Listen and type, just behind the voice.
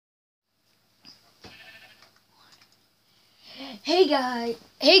Hey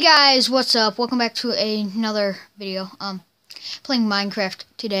guys, what's up? Welcome back to another video. Playing Minecraft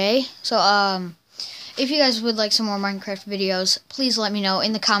today. So if you guys would like some more Minecraft videos, please let me know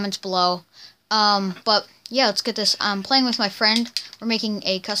in the comments below. But yeah, let's get this. I'm playing with my friend. We're making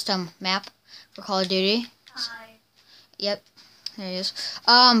a custom map for Call of Duty. Hi. Yep, there he is.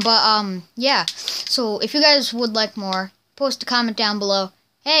 Yeah. So if you guys would like more, post a comment down below.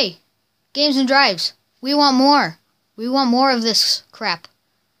 Hey, Games and Drives, we want more. We want more of this crap.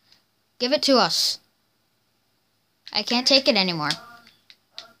 Give it to us. I can't take it anymore.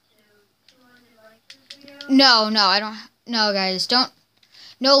 No, I don't. No, guys, don't.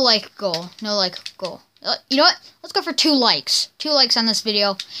 No like goal. No like goal. You know what? Let's go for 2 likes. 2 likes on this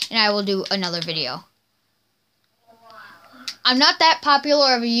video, and I will do another video. I'm not that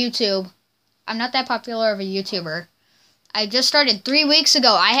popular of a YouTuber. I just started 3 weeks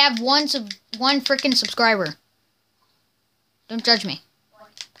ago. I have one freaking subscriber. Don't judge me.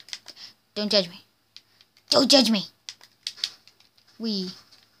 Don't judge me. Don't judge me.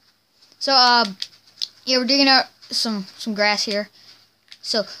 So, yeah, we're digging out some grass here.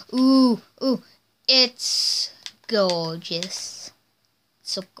 So, ooh, it's gorgeous.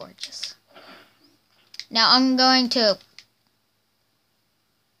 So gorgeous. Now I'm going to...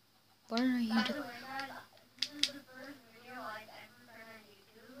 What are you doing?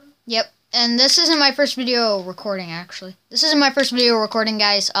 Yep. And this isn't my first video recording, actually. This isn't my first video recording,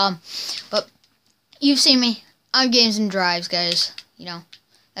 guys. But you've seen me. I'm Games and Drives, guys. You know,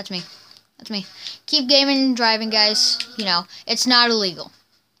 that's me. That's me. Keep gaming and driving, guys. You know, it's not illegal.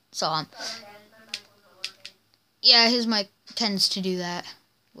 So, yeah, his mic tends to do that.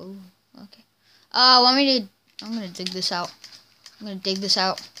 Whoa, okay. Want me to... I'm gonna dig this out. I'm gonna dig it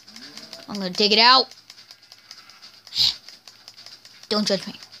out. Don't judge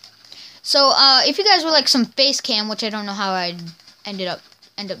me. So, if you guys would like some face cam, which I don't know how I'd end up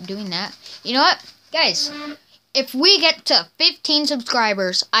doing that. You know what? Guys, if we get to 15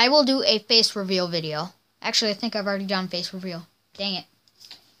 subscribers, I will do a face reveal video. Actually, I think I've already done face reveal. Dang it.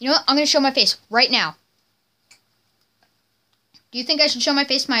 You know what? I'm going to show my face right now. Do you think I should show my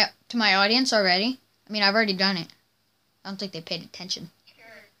face to my audience already? I mean, I've already done it. I don't think they paid attention.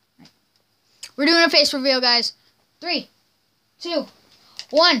 Right. We're doing a face reveal, guys. 3, 2,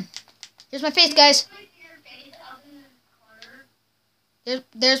 1. Here's my face, guys.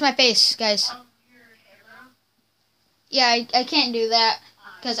 There's my face, guys. Yeah, I can't do that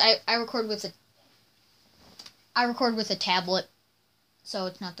because I record with a tablet, so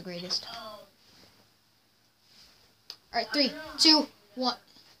it's not the greatest. All right, 3, 2, 1.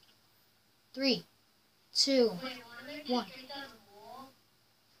 3, 2, 1.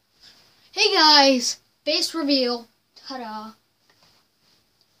 Hey guys, face reveal. Ta-da.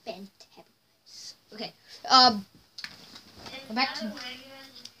 Fantabulous. Okay. Go back to...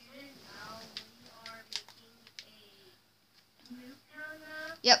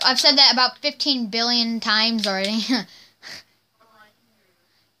 Yep, I've said that about 15 billion times already.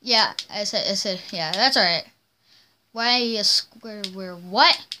 Yeah, I said, yeah, that's alright. Why a square where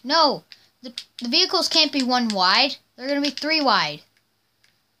what? No, the vehicles can't be 1 wide. They're gonna be 3 wide.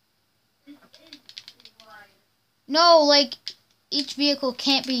 No, like, each vehicle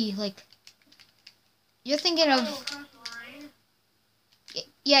can't be, like, you're thinking of,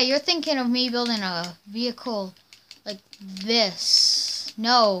 yeah, you're thinking of me building a vehicle like this.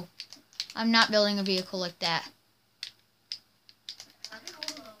 No, I'm not building a vehicle like that.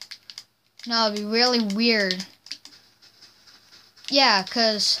 No, it'd be really weird. Yeah,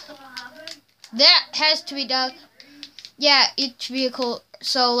 because that has to be done. Yeah, each vehicle,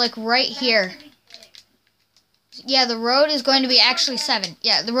 so like right here. Yeah, the road is going to be actually 7.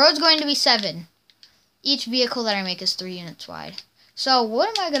 Yeah, the road's going to be 7. Each vehicle that I make is 3 units wide. So, what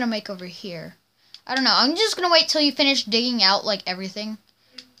am I going to make over here? I don't know. I'm just going to wait till you finish digging out, like, everything.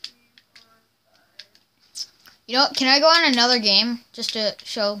 You know what? Can I go on another game just to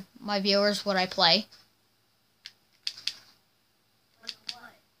show my viewers what I play?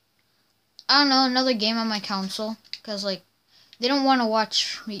 I don't know. Another game on my console. Because, like, they don't want to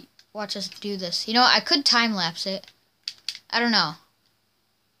watch us do this. You know, I could time-lapse it. I don't know.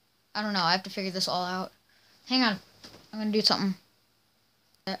 I have to figure this all out. Hang on. I'm going to do something.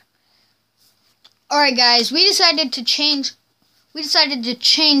 Alright, guys. We decided to change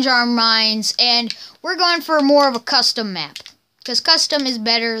our minds, and we're going for more of a custom map. Because custom is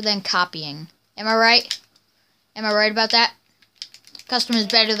better than copying. Am I right? Am I right about that? Custom is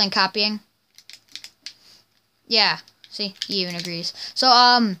better than copying. Yeah. See, he even agrees. So,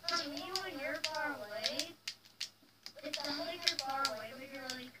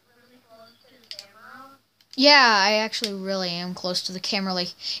 Yeah, I actually really am close to the camera.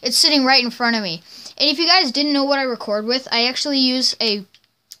 Like, it's sitting right in front of me. And if you guys didn't know what I record with, I actually use a...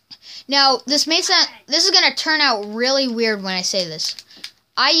 Now, this may sound... This is going to turn out really weird when I say this.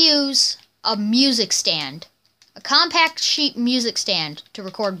 I use a music stand. A compact sheet music stand to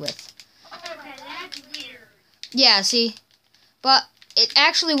record with. Okay, that's weird. Yeah, see? But it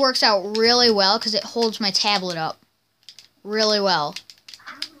actually works out really well because it holds my tablet up really well.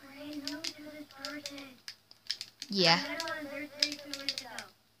 I'm brand new to this person. Yeah. I met him on their 2 weeks ago.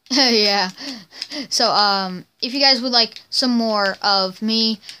 Yeah. So, if you guys would like some more of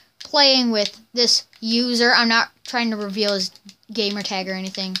me playing with this user, I'm not trying to reveal his gamer tag or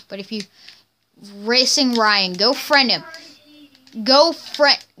anything, but if you... Racing Ryan, go friend him. Go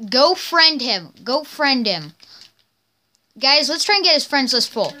friend him. Go friend him. Guys, let's try and get his friends list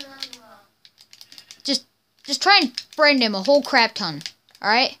full. Just try and friend him a whole crap ton.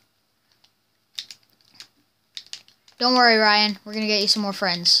 Alright? Don't worry, Ryan. We're gonna get you some more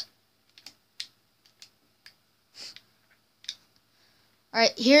friends.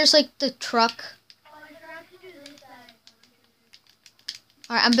 Alright, here's like the truck.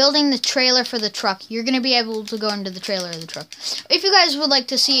 Alright, I'm building the trailer for the truck. You're going to be able to go into the trailer of the truck. If you guys would like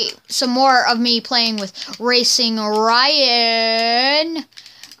to see some more of me playing with Racing Ryan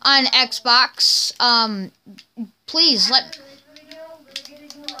on Xbox, please let...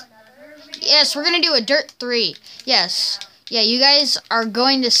 Yes, we're going to do a Dirt 3. Yes. Yeah, you guys are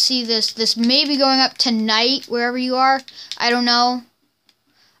going to see this. This may be going up tonight, wherever you are. I don't know.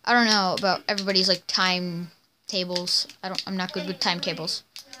 I don't know about everybody's, like, timetables. I'm not good with timetables.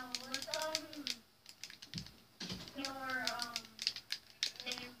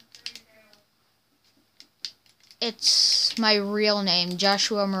 It's my real name,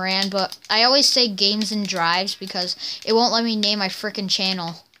 Joshua Moran, but I always say Games and Drives because it won't let me name my frickin'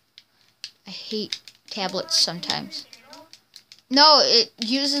 channel. I hate tablets sometimes. No, it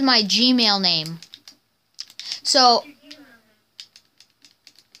uses my Gmail name. So,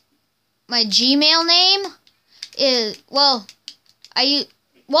 my Gmail name is,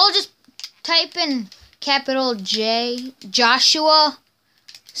 just type in capital J, Joshua,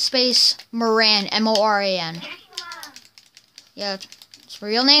 space Moran, M-O-R-A-N. Yeah, it's my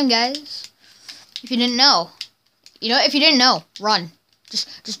real name, guys. If you didn't know. You know, if you didn't know, run.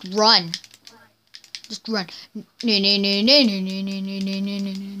 Just run. Just run.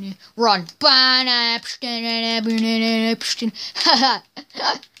 Run.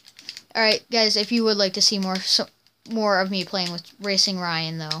 Alright, guys, if you would like to see more of me playing with Racing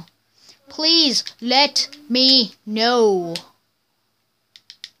Ryan, though, please let me know.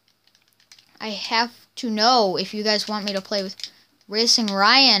 I have to know if you guys want me to play with Racing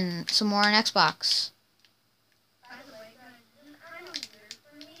Ryan some more on Xbox.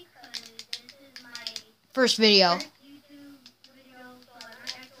 First video.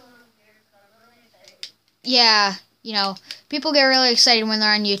 Yeah, you know, people get really excited when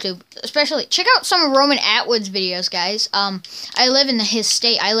they're on YouTube. Especially, check out some of Roman Atwood's videos, guys. I live in his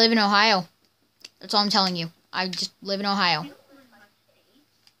state. I live in Ohio. That's all I'm telling you. I just live in Ohio.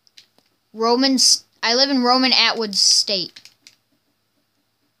 I live in Roman Atwood's state.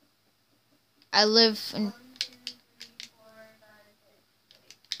 I live in...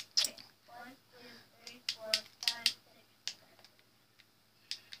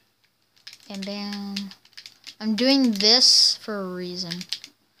 And bam. I'm doing this for a reason.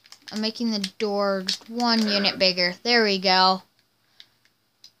 I'm making the door just 1 unit bigger. There we go.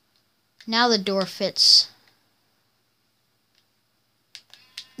 Now the door fits.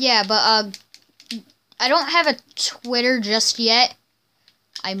 Yeah, but I don't have a Twitter just yet.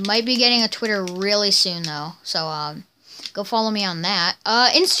 I might be getting a Twitter really soon though. So go follow me on that.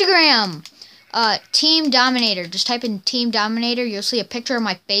 Instagram. Team Dominator. Just type in Team Dominator. You'll see a picture of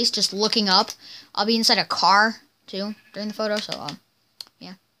my face just looking up. I'll be inside a car too during the photo. So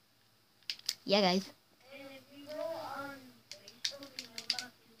yeah. Yeah, guys.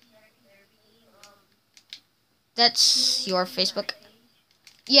 That's your Facebook.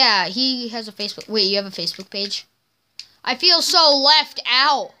 Yeah, he has a Facebook. Wait, you have a Facebook page? I feel so left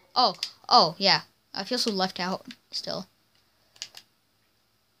out. Oh, yeah. I feel so left out still.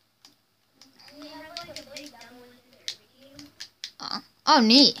 Oh,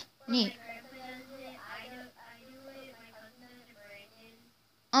 neat. Neat.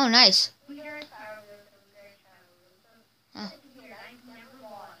 Oh, nice.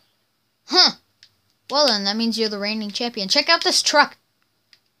 Huh. Well then, that means you're the reigning champion. Check out this truck.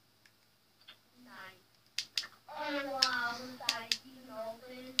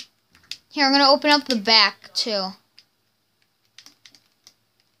 Here, I'm going to open up the back, too.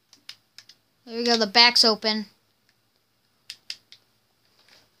 There we go. The back's open.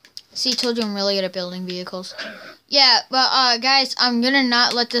 See, told you I'm really good at building vehicles. Yeah, but guys, I'm gonna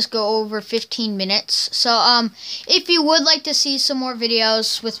not let this go over 15 minutes. So if you would like to see some more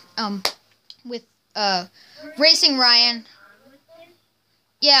videos with Racing Ryan,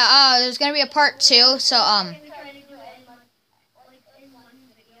 yeah, there's gonna be a part 2. So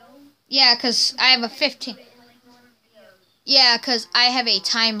yeah, cause I have a 15. Yeah, cause I have a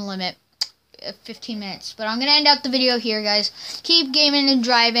time limit. 15 minutes, but I'm gonna end out the video here, guys. Keep gaming and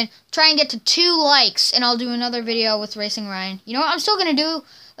driving. Try and get to 2 likes, and I'll do another video with Racing Ryan. You know what? I'm still gonna do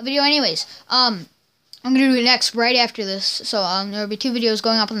a video anyways. I'm gonna do it next right after this. So there'll be 2 videos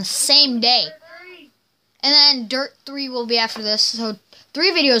going up on the same day, and then Dirt 3 will be after this. So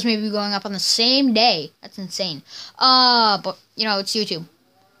 3 videos may be going up on the same day. That's insane. But you know, it's YouTube.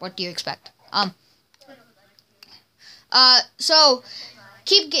 What do you expect? So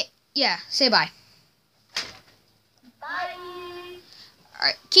yeah, say bye. Bye.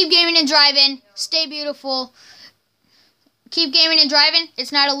 Alright, keep gaming and driving. Stay beautiful. Keep gaming and driving.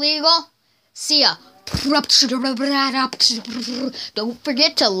 It's not illegal. See ya. Don't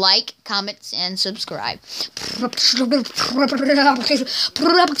forget to like, comment, and subscribe.